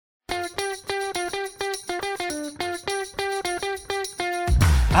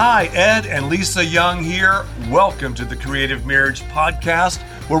Hi, Ed and Lisa Young here. Welcome to the Creative Marriage Podcast,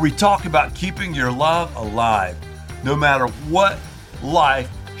 where we talk about keeping your love alive. No matter what life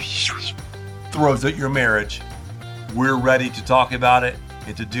throws at your marriage, we're ready to talk about it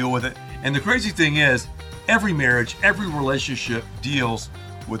and to deal with it. And the crazy thing is, every marriage, every relationship deals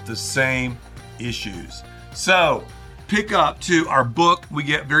with the same issues. So, pick up to our book. We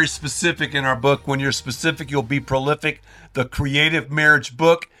get very specific in our book. When you're specific, you'll be prolific. The Creative Marriage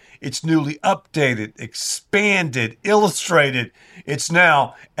book. It's newly updated, expanded, illustrated. It's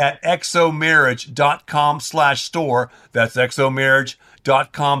now at xomarriage.com/store. That's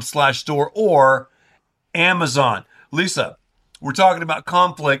xomarriage.com/store or Amazon. Lisa, we're talking about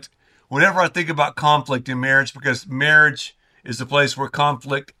conflict. Whenever I think about conflict in marriage, because marriage is a place where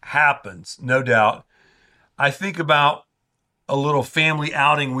conflict happens, no doubt, I think about a little family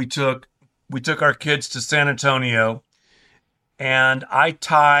outing we took. We took our kids to San Antonio, and I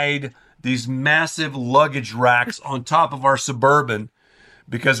tied these massive luggage racks on top of our Suburban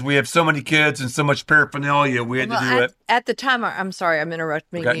because we have so many kids and so much paraphernalia. We had to do it. At the time, I'm sorry, I'm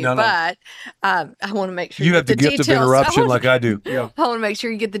interrupting you, No. But I want to make sure You have the gift of interruption like I do. Yeah. I want to make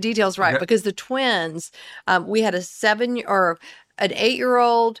sure you get the details right because the twins, we had an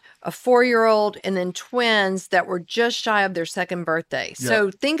 8-year-old, a 4-year-old, and then twins that were just shy of their second birthday. Yeah. So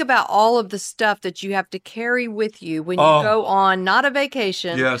think about all of the stuff that you have to carry with you when you go on, not a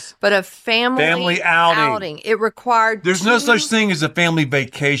vacation, but a family outing. It required There's no such thing as a family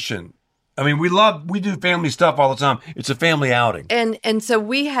vacation. I mean, we do family stuff all the time. It's a family outing. And so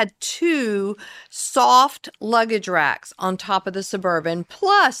we had 2 soft luggage racks on top of the Suburban,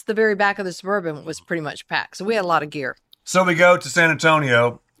 plus the very back of the Suburban was pretty much packed. So we had a lot of gear. So we go to San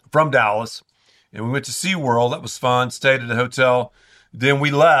Antonio from Dallas, and we went to SeaWorld. That was fun. Stayed at a hotel. Then we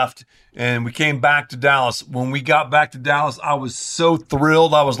left, and we came back to Dallas. When we got back to Dallas, I was so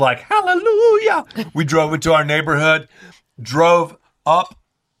thrilled. I was like, hallelujah. We drove into our neighborhood, drove up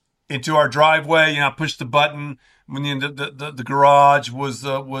into our driveway. I pushed the button when the garage was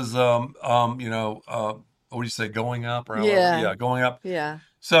what do you say, going up? Or going up. Yeah.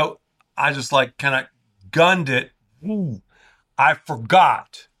 So I just kind of gunned it. Ooh, I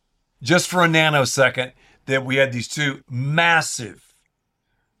forgot just for a nanosecond that we had these 2 massive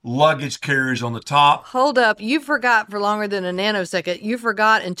luggage carriers on the top. Hold up. You forgot for longer than a nanosecond. You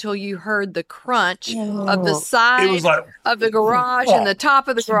forgot until you heard the crunch of the side of the garage and the top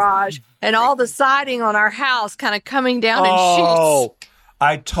of the garage and all the siding on our house kind of coming down in sheets.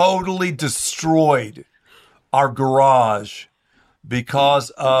 I totally destroyed our garage because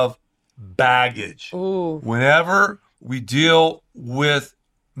of baggage. Ooh. Whenever we deal with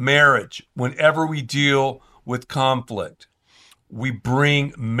marriage, whenever we deal with conflict, we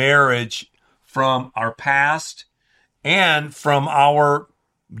bring marriage from our past and from our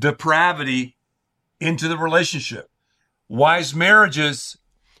depravity into the relationship. Wise marriages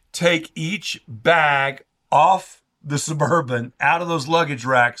take each bag off the Suburban, out of those luggage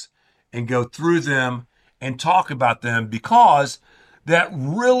racks, and go through them and talk about them, because that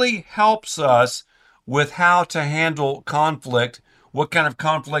really helps us with how to handle conflict, what kind of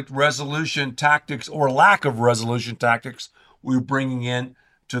conflict resolution tactics or lack of resolution tactics we're bringing in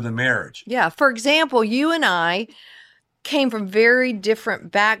to the marriage. Yeah. For example, you and I came from very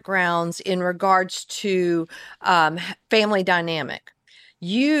different backgrounds in regards to family dynamic.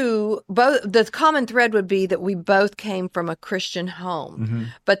 The common thread would be that we both came from a Christian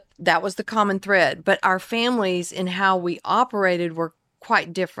home, but that was the common thread. But our families and how we operated were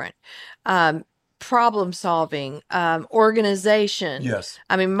quite different. Problem solving, organization. Yes.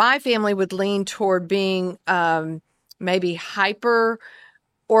 I mean, my family would lean toward being maybe hyper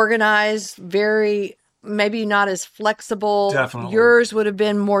organized, maybe not as flexible. Definitely. Yours would have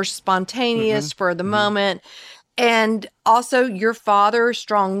been more spontaneous for the moment. And also your father,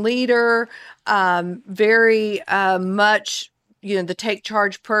 strong leader, very much, the take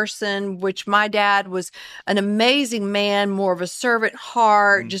charge person, which my dad was an amazing man, more of a servant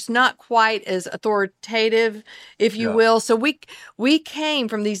heart, just not quite as authoritative, if you will. So we came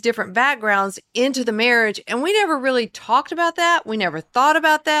from these different backgrounds into the marriage, and we never really talked about that. We never thought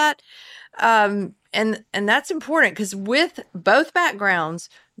about that. And that's important, because with both backgrounds,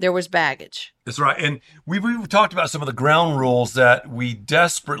 there was baggage. That's right. And we've talked about some of the ground rules that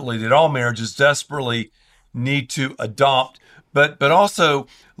that all marriages desperately need to adopt. But also,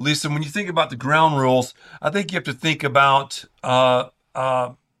 Lisa, when you think about the ground rules, I think you have to think about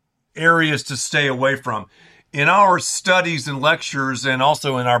areas to stay away from. In our studies and lectures, and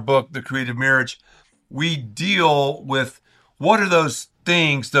also in our book, The Creative Marriage, we deal with what are those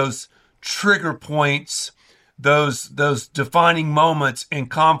things, those trigger points those defining moments in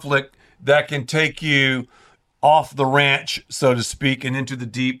conflict that can take you off the ranch, so to speak, and into the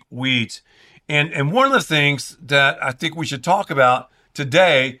deep weeds. And one of the things that I think we should talk about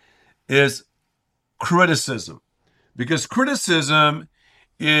today is criticism, because criticism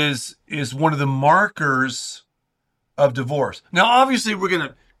is one of the markers of divorce. Now, obviously, we're going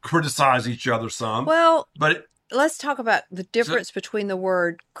to criticize each other some. Well, but let's talk about the difference between the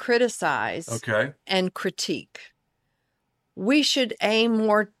word criticize and critique. We should aim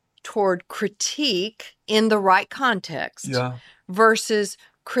more toward critique in the right context versus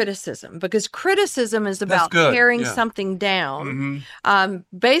criticism, because criticism is about tearing something down.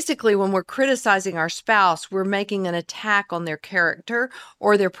 Basically, when we're criticizing our spouse, we're making an attack on their character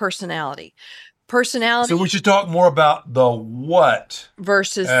or their personality. So we should talk more about the what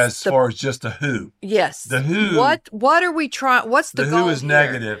versus far as just the who. Yes. The who. What are we trying? What's the goal who is here?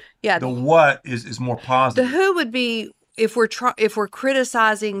 negative. Yeah. The what is more positive. The who would be if we're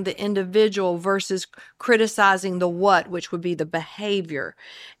criticizing the individual versus criticizing the what, which would be the behavior.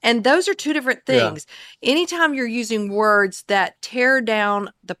 And those are two different things. Yeah. Anytime you're using words that tear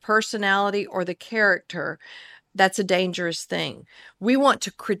down the personality or the character, that's a dangerous thing. We want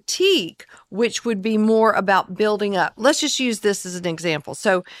to critique, which would be more about building up. Let's just use this as an example.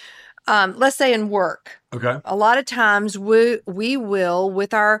 So let's say in work. Okay. A lot of times we will,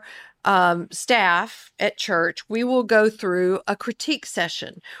 with our staff at church, we will go through a critique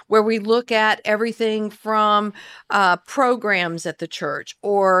session where we look at everything from programs at the church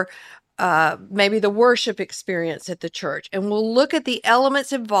or maybe the worship experience at the church. And we'll look at the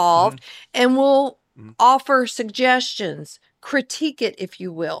elements involved and we'll offer suggestions, critique it, if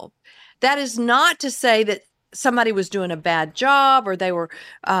you will. That is not to say that somebody was doing a bad job or they were,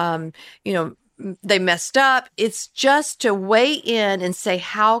 they messed up. It's just to weigh in and say,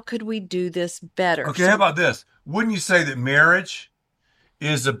 how could we do this better? Okay, how about this? Wouldn't you say that marriage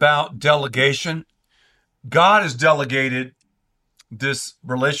is about delegation? God has delegated this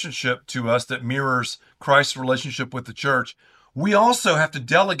relationship to us that mirrors Christ's relationship with the church. We also have to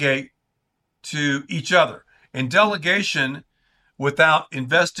delegate to each other. And delegation without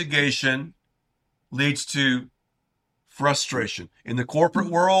investigation leads to frustration in the corporate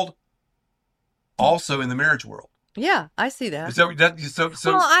world, also in the marriage world. Yeah, I see that. Is that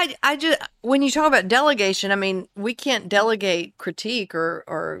so? Well, I just, when you talk about delegation, I mean, we can't delegate critique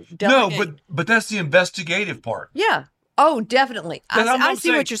or delegate. No, but that's the investigative part. Yeah. Oh, definitely. I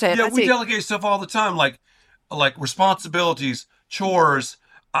see what you're saying. Yeah, we delegate stuff all the time, like responsibilities, chores.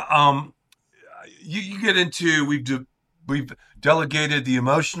 You get into we've delegated the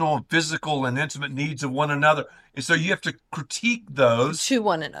emotional, physical, and intimate needs of one another, and so you have to critique those to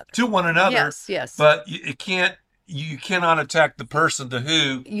one another. Yes. But you cannot attack the person, the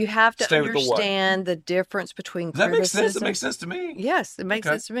who. You have to understand the difference between criticism. Does that make sense? It makes sense to me. Yes, it makes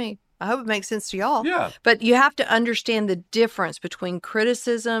sense to me. I hope it makes sense to y'all. Yeah. But you have to understand the difference between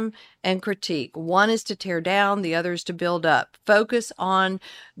criticism and critique. One is to tear down, the other is to build up. Focus on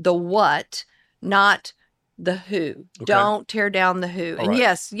the what, not the who. Okay. Don't tear down the who. All and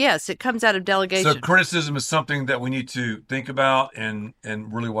right. yes, it comes out of delegation. So criticism is something that we need to think about and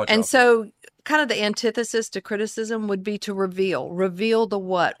really watch out. And so kind of the antithesis to criticism would be to reveal the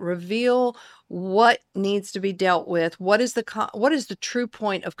what, reveal what needs to be dealt with. What is the true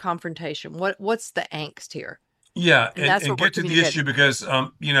point of confrontation? What's the angst here? Yeah, and get to the issue, because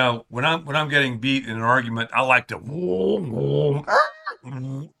when I'm getting beat in an argument, I like to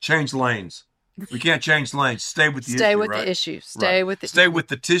change lanes. We can't change lanes. Stay with the issue. Stay with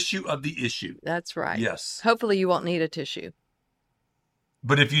the tissue of the issue. That's right. Yes. Hopefully you won't need a tissue.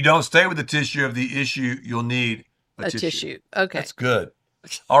 But if you don't stay with the tissue of the issue, you'll need a tissue. Okay. That's good.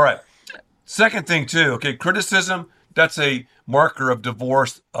 All right. Second thing too, okay, criticism, that's a marker of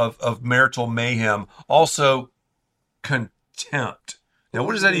divorce, of marital mayhem. Also, contempt. Now,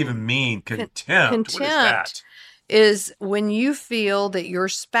 what does that even mean? Contempt. What is that? Is when you feel that your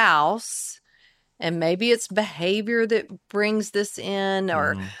spouse, and maybe it's behavior that brings this in,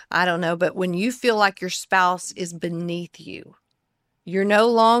 or I don't know, but when you feel like your spouse is beneath you, you're no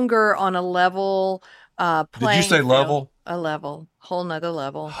longer on a level playing. Did you say level? A level. Whole nother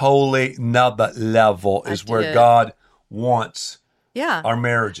level. Holy nother level is where God wants our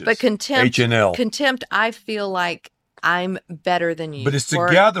marriages. But contempt, H&L. Contempt, I feel like I'm better than you. But it's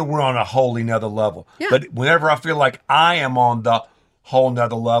together we're on a wholly nother level. Yeah. But whenever I feel like I am on the whole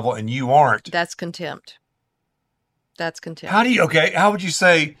nother level and you aren't. That's contempt. How would you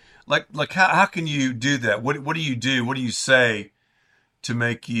say, like how can you do that? What do you do? What do you say to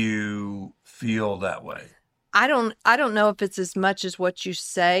make you feel that way? I don't know if it's as much as what you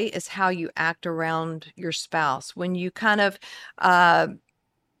say as how you act around your spouse. When you kind of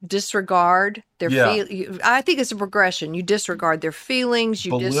disregard their Yeah. I think it's a progression. You disregard their feelings,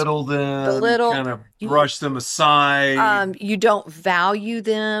 you Belittle them, belittle- kind of you- brush them aside. you don't value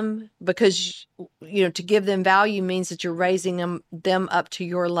them because to give them value means that you're raising them up to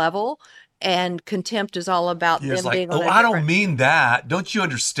your level, and contempt is all about Yeah, it's them like, being on oh, a I don't different- mean that. Don't you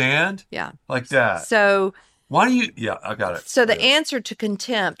understand? Yeah. Like that. So Why do you? Yeah, I got it. So the Yeah. answer to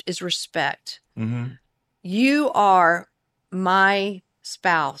contempt is respect. Mhm. You are my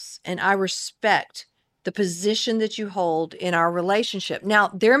spouse, and I respect the position that you hold in our relationship. Now,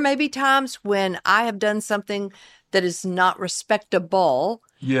 there may be times when I have done something that is not respectable,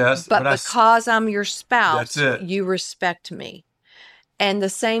 Yes, but I because I'm your spouse, That's it. you respect me. And the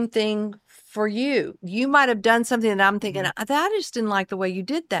same thing for you. You might have done something that I'm thinking, I just didn't like the way you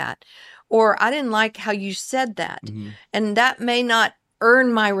did that. Or I didn't like how you said that. Mhm. And that may not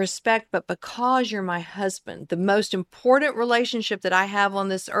earn my respect, but because you're my husband, the most important relationship that I have on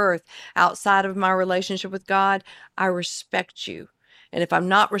this earth outside of my relationship with God, I respect you. And if I'm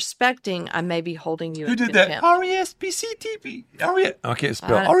not respecting, I may be holding you Who in did that? contempt. R-E-S-P-C-T-P. I can't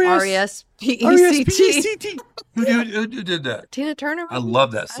spell. R-E-S-P-E-C-T. R-E-S-P-E-C-T. Who did that? Tina Turner? I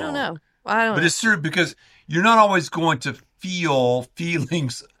love that I song. don't know. I don't But know. it's true because you're not always going to feel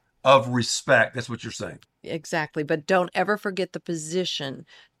feelings of respect. That's what you're saying. Exactly. But don't ever forget the position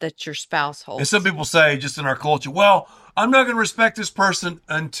that your spouse holds. And some people say, just in our culture, well, I'm not going to respect this person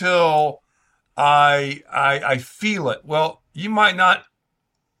until I feel it. Well, you might not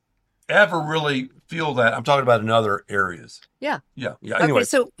ever really feel that. I'm talking about in other areas. Yeah. Yeah. Anyway, Okay,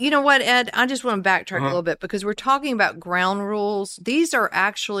 so you know what, Ed? I just want to backtrack Uh-huh. a little bit because we're talking about ground rules. These are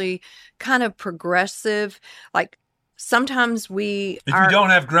actually kind of progressive. Like sometimes we if you don't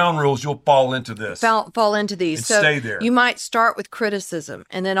have ground rules, you'll fall into this. fall into these. And So stay there. you might start with criticism,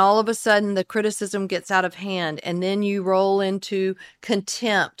 and then all of a sudden the criticism gets out of hand, and then you roll into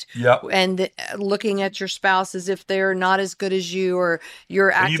contempt. Yep. And looking at your spouse as if they're not as good as you, or you're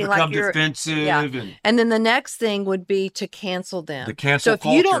And acting you like become you're defensive. Yeah. And And then the next thing would be to cancel them. The cancel So if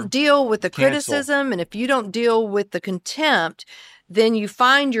you culture. don't deal with the Cancel. criticism and if you don't deal with the contempt, then you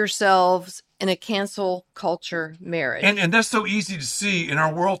find yourselves in a cancel culture marriage. And that's so easy to see in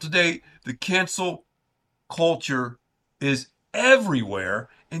our world today. The cancel culture is everywhere.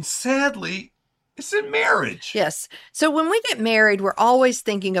 And sadly, it's in marriage. Yes. So when we get married, we're always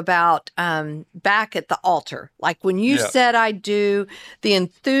thinking about back at the altar. Like when you Yeah. said I do, the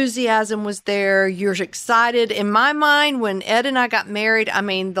enthusiasm was there. You're excited. In my mind, when Ed and I got married, I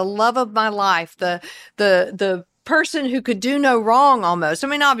mean, the love of my life, the person who could do no wrong almost. I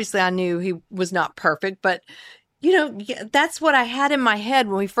mean, obviously I knew he was not perfect, but that's what I had in my head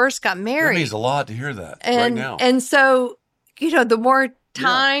when we first got That married. means a lot to hear that right And now. and so, the more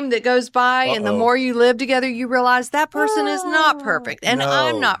time that goes by and the Uh-oh. more you live together, you realize that person is not perfect and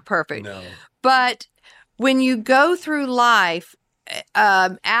I'm No. not perfect. No. But when you go through life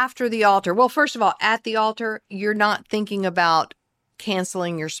after the altar, well, first of all, at the altar, you're not thinking about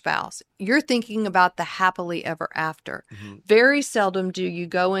canceling your spouse. You're thinking about the happily ever after. Mhm. Very seldom do you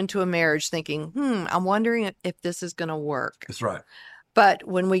go into a marriage thinking, I'm wondering if this is going to work. That's right. But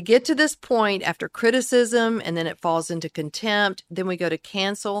when we get to this point after criticism and then it falls into contempt, then we go to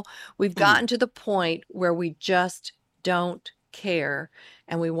cancel, we've gotten to the point where we just don't care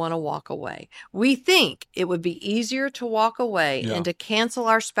and we want to walk away. We think it would be easier to walk away Yeah. and to cancel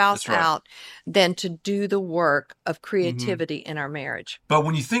our spouse That's right. out than to do the work of creativity in our marriage. But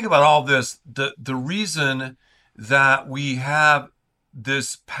when you think about all this, the reason that we have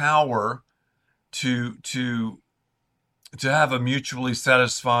this power to have a mutually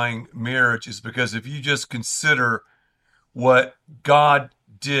satisfying marriage is because if you just consider what God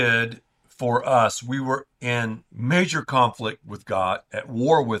did for us, we were in major conflict with God, at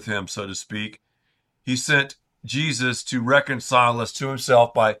war with him, so to speak. He sent Jesus to reconcile us to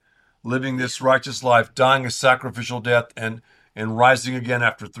himself by living this righteous life, dying a sacrificial death, and rising again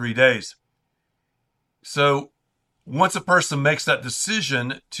after 3 days. So once a person makes that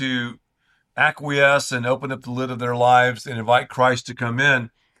decision to acquiesce and open up the lid of their lives and invite Christ to come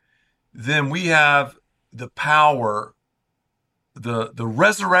in, then we have the power, the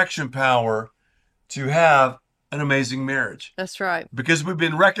resurrection power to have an amazing marriage. That's right. Because we've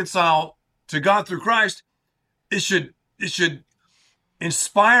been reconciled to God through Christ, it should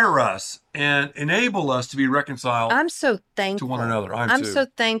inspire us and enable us to be reconciled I'm so thankful to one another. I'm so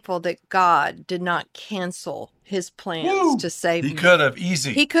thankful that God did not cancel his plans Woo! to save He me. could have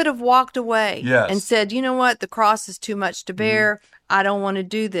easy. He could have walked away Yes. and said, you know what, the cross is too much to bear. I don't want to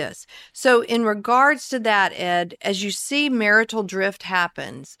do this. So in regards to that, Ed, as you see marital drift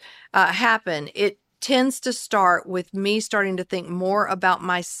happen, it tends to start with me starting to think more about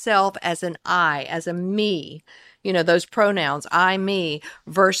myself as an I, as a me, those pronouns, I, me,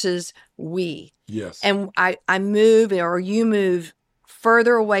 versus we. Yes. And I move, or you move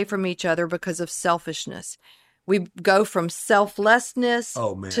further away from each other because of selfishness. We go from selflessness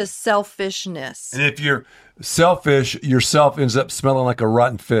to selfishness. And if you're selfish, yourself ends up smelling like a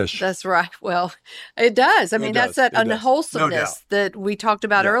rotten fish. That's right. Well, it does. I mean, that's that unwholesomeness that we talked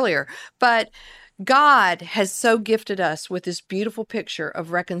about earlier. But God has so gifted us with this beautiful picture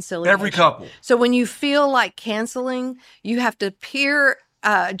of reconciliation. Every couple. So when you feel like canceling, you have to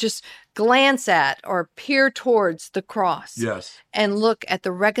just glance at or peer towards the cross. Yes. And look at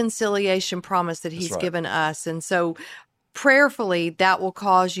the reconciliation promise that he's given us. And so prayerfully, that will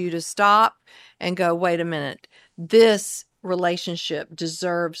cause you to stop and go, wait a minute, this relationship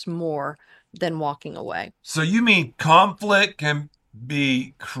deserves more than walking away. So you mean conflict can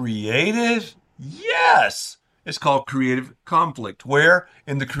be creative? Yes. It's called creative conflict. Where?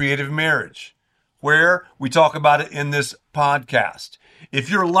 In the creative marriage. Where? We talk about it in this podcast. If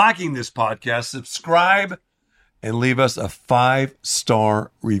you're liking this podcast, subscribe and leave us a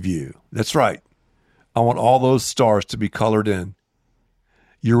 5-star review. That's right. I want all those stars to be colored in.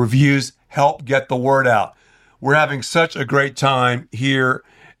 Your reviews help get the word out. We're having such a great time here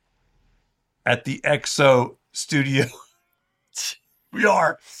at the EXO studio. We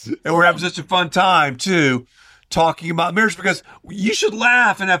are. And we're having such a fun time, too, talking about marriage, because you should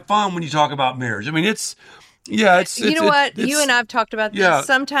laugh and have fun when you talk about marriage. I mean, you know what? You and I've talked about this.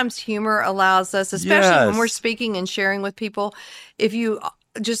 Sometimes humor allows us, especially when we're speaking and sharing with people, if you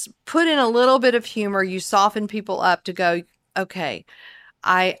just put in a little bit of humor, you soften people up to go, okay,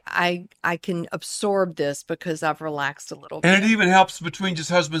 I can absorb this because I've relaxed a little bit. And it even helps between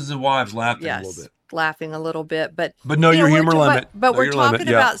just husbands and wives laughing a little bit. Laughing a little bit, but know your humor limit. But we're talking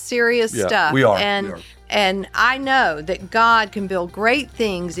about serious stuff. We are. And I know that God can build great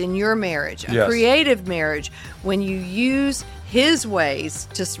things in your marriage, a creative marriage, when you use his ways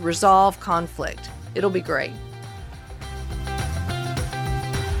to resolve conflict. It'll be great.